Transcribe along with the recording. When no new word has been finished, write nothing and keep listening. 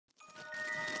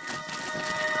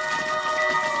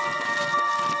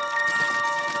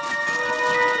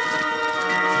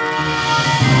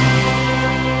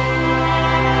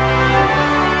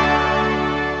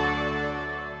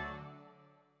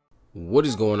What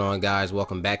is going on, guys?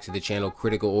 Welcome back to the channel.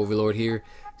 Critical Overlord here.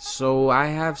 So I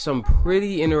have some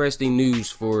pretty interesting news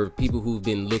for people who've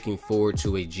been looking forward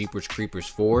to a Jeepers Creepers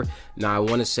 4. Now I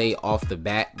want to say off the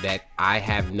bat that I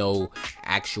have no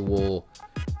actual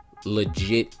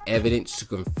legit evidence to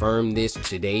confirm this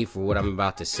today for what I'm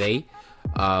about to say.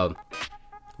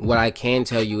 What I can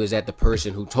tell you is that the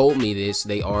person who told me this,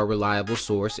 they are a reliable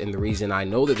source, and the reason I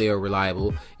know that they are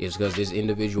reliable is because this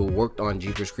individual worked on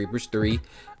Jeepers Creepers 3.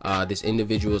 This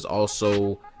individual is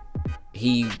also,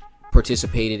 he's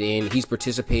participated in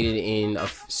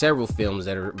several films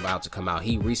that are about to come out.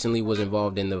 He recently was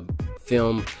involved in the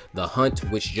film The Hunt,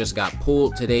 which just got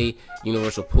pulled today.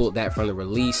 Universal pulled that from the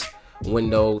release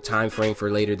window time frame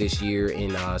for later this year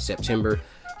in September.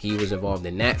 He was involved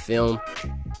in that film.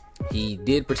 He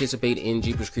did participate in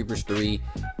Jeepers Creepers 3.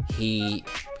 He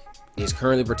is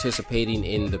currently participating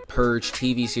in the Purge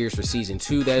TV series for season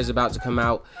 2 that is about to come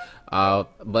out.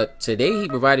 But today he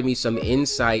provided me some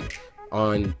insight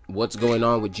on what's going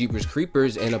on with Jeepers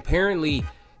Creepers, and apparently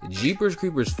Jeepers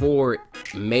Creepers 4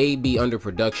 may be under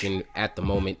production at the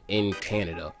moment in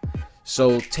Canada.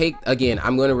 So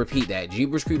I'm going to repeat that.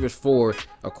 Jeepers Creepers 4,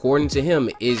 according to him,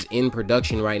 is in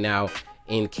production right now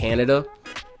in Canada.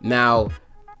 Now,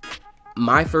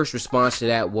 my first response to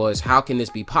that was, how can this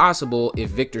be possible if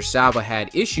Victor Salva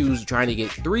had issues trying to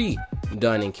get 3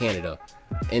 done in Canada?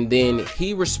 And then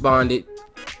he responded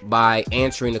by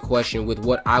answering the question with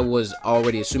what I was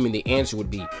already assuming the answer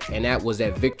would be, and that was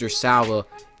that Victor Salva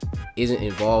isn't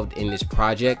involved in this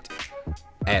project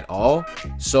at all.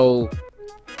 So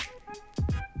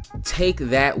take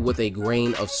that with a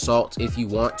grain of salt if you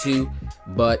want to,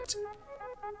 but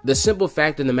the simple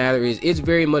fact of the matter is, it's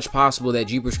very much possible that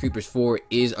Jeepers Creepers 4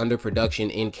 is under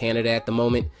production in Canada at the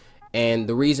moment. And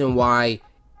the reason why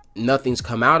nothing's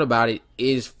come out about it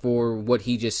is for what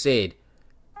he just said.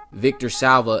 Victor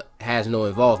Salva has no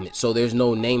involvement, so there's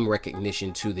no name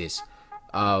recognition to this.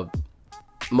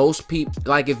 Most people,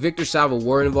 like if Victor Salva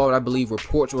were involved, I believe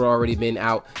reports would already been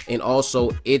out. And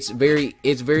also it's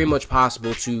very much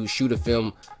possible to shoot a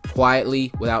film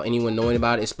quietly without anyone knowing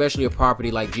about it, especially a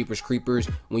property like Jeepers Creepers,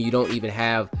 when you don't even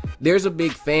have, there's a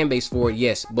big fan base for it,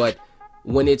 yes, but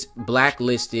when it's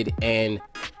blacklisted and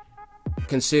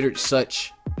considered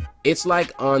such, it's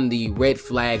like on the red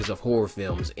flags of horror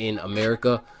films in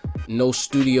America. No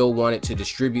studio wanted to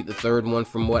distribute the third one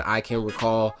from what I can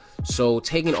recall. So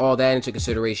taking all that into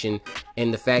consideration,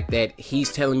 and the fact that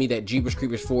he's telling me that Jeepers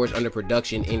Creepers 4 is under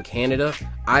production in Canada,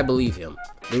 I believe him.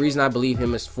 The reason I believe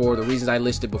him is for the reasons I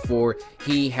listed before.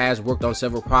 He has worked on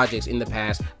several projects in the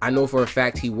past. I know for a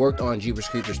fact he worked on Jeepers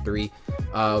Creepers 3.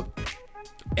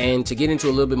 And to get into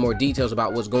a little bit more details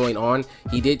about what's going on,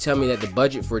 he did tell me that the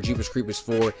budget for Jeepers Creepers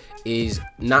 4 is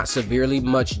not severely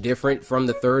much different from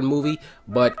the third movie,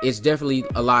 but it's definitely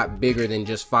a lot bigger than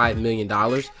just $5 million.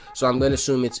 So I'm going to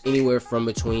assume it's anywhere from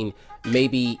between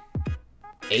maybe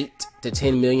 $8 to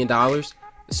 $10 million.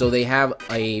 So they have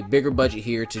a bigger budget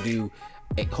here to do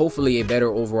hopefully a better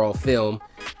overall film.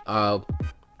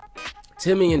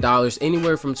 $10 million,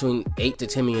 anywhere from between $8 to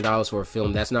 $10 million for a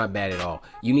film, that's not bad at all.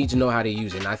 You need to know how to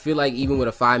use it. And I feel like even with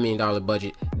a $5 million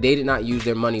budget, they did not use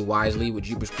their money wisely with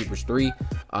Jeepers Creepers 3.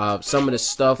 Some of the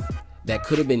stuff that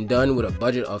could have been done with a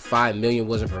budget of $5 million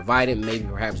wasn't provided, maybe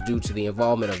perhaps due to the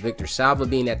involvement of Victor Salva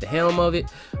being at the helm of it.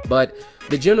 But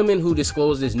the gentleman who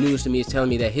disclosed this news to me is telling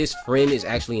me that his friend is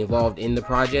actually involved in the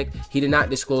project. He did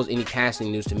not disclose any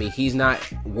casting news to me. He's not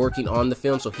working on the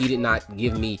film, so he did not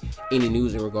give me any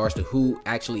news in regards to who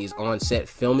actually is on set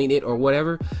filming it or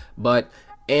whatever. But,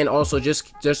 and also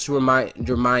just to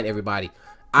remind everybody,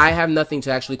 I have nothing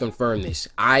to actually confirm this.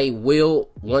 I will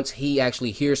once he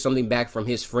actually hears something back from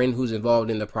his friend who's involved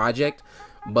in the project.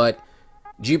 But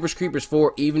Jeepers Creepers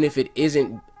 4, even if it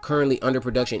isn't currently under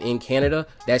production in Canada,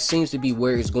 that seems to be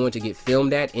where it's going to get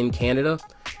filmed at, in Canada.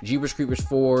 Jeepers Creepers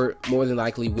 4 more than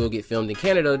likely will get filmed in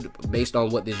Canada based on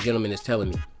what this gentleman is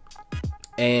telling me.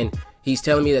 And he's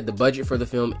telling me that the budget for the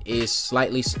film is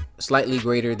slightly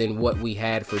greater than what we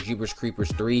had for Jeepers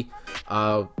Creepers 3.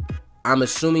 I'm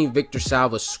assuming Victor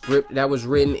Salva's script that was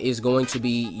written is going to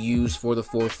be used for the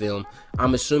 4th film.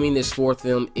 I'm assuming this 4th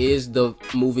film is the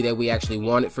movie that we actually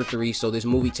wanted for 3. So this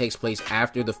movie takes place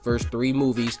after the first 3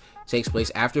 movies, takes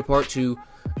place after part 2.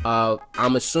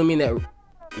 I'm assuming that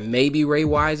maybe Ray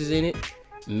Wise is in it,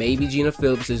 maybe Gina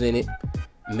Phillips is in it,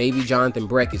 maybe Jonathan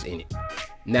Breck is in it.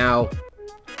 Now,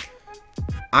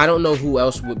 I don't know who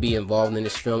else would be involved in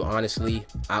this film, honestly,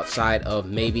 outside of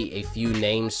maybe a few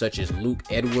names such as Luke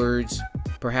Edwards,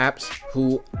 perhaps,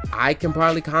 who I can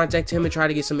probably contact him and try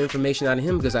to get some information out of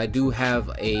him, because I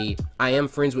am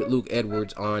friends with Luke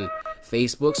Edwards on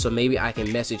Facebook, so maybe I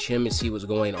can message him and see what's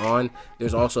going on.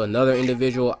 There's also another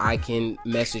individual I can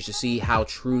message to see how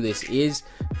true this is.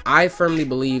 I firmly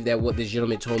believe that what this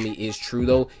gentleman told me is true,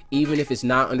 though, even if it's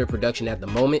not under production at the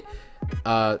moment.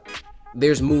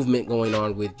 There's movement going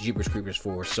on with Jeepers Creepers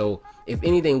 4, so if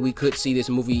anything, we could see this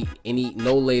movie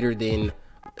no later than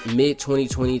mid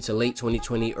 2020 to late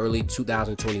 2020, early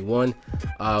 2021.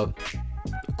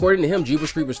 According to him,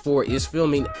 Jeepers Creepers 4 is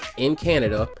filming in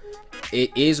Canada.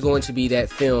 It is going to be that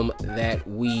film that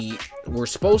we were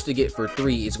supposed to get for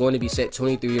 3. It's going to be set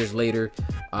 23 years later.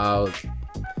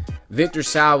 Victor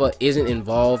Salva isn't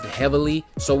involved heavily,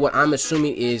 so what I'm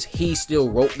assuming is he still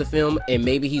wrote the film, and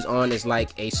maybe he's on as like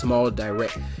a small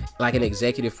like an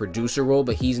executive producer role,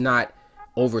 but he's not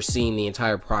overseeing the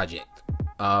entire project,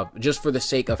 just for the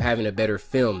sake of having a better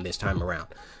film this time around.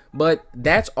 But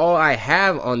that's all I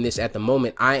have on this at the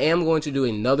moment. I am going to do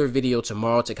another video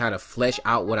tomorrow to kind of flesh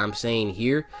out what I'm saying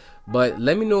here, but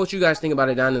let me know what you guys think about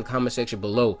it down in the comment section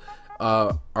below.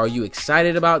 Are you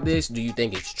excited about this? Do you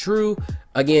think it's true?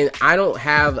 Again, I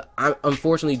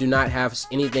unfortunately do not have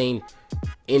anything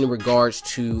in regards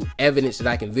to evidence that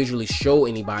I can visually show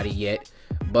anybody yet,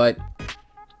 but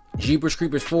Jeepers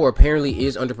Creepers 4 apparently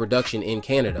is under production in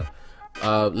Canada.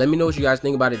 Let me know what you guys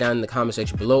think about it down in the comment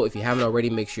section below. If you haven't already,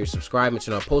 make sure you subscribe and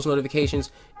turn on post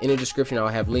notifications. In the description, I'll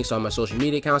have links on my social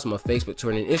media accounts. I'm on Facebook,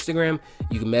 Twitter, and Instagram.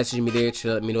 You can message me there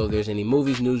to let me know if there's any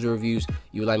movies, news, or reviews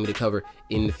you would like me to cover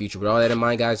in the future. With all that in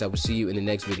mind, guys, I will see you in the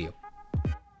next video.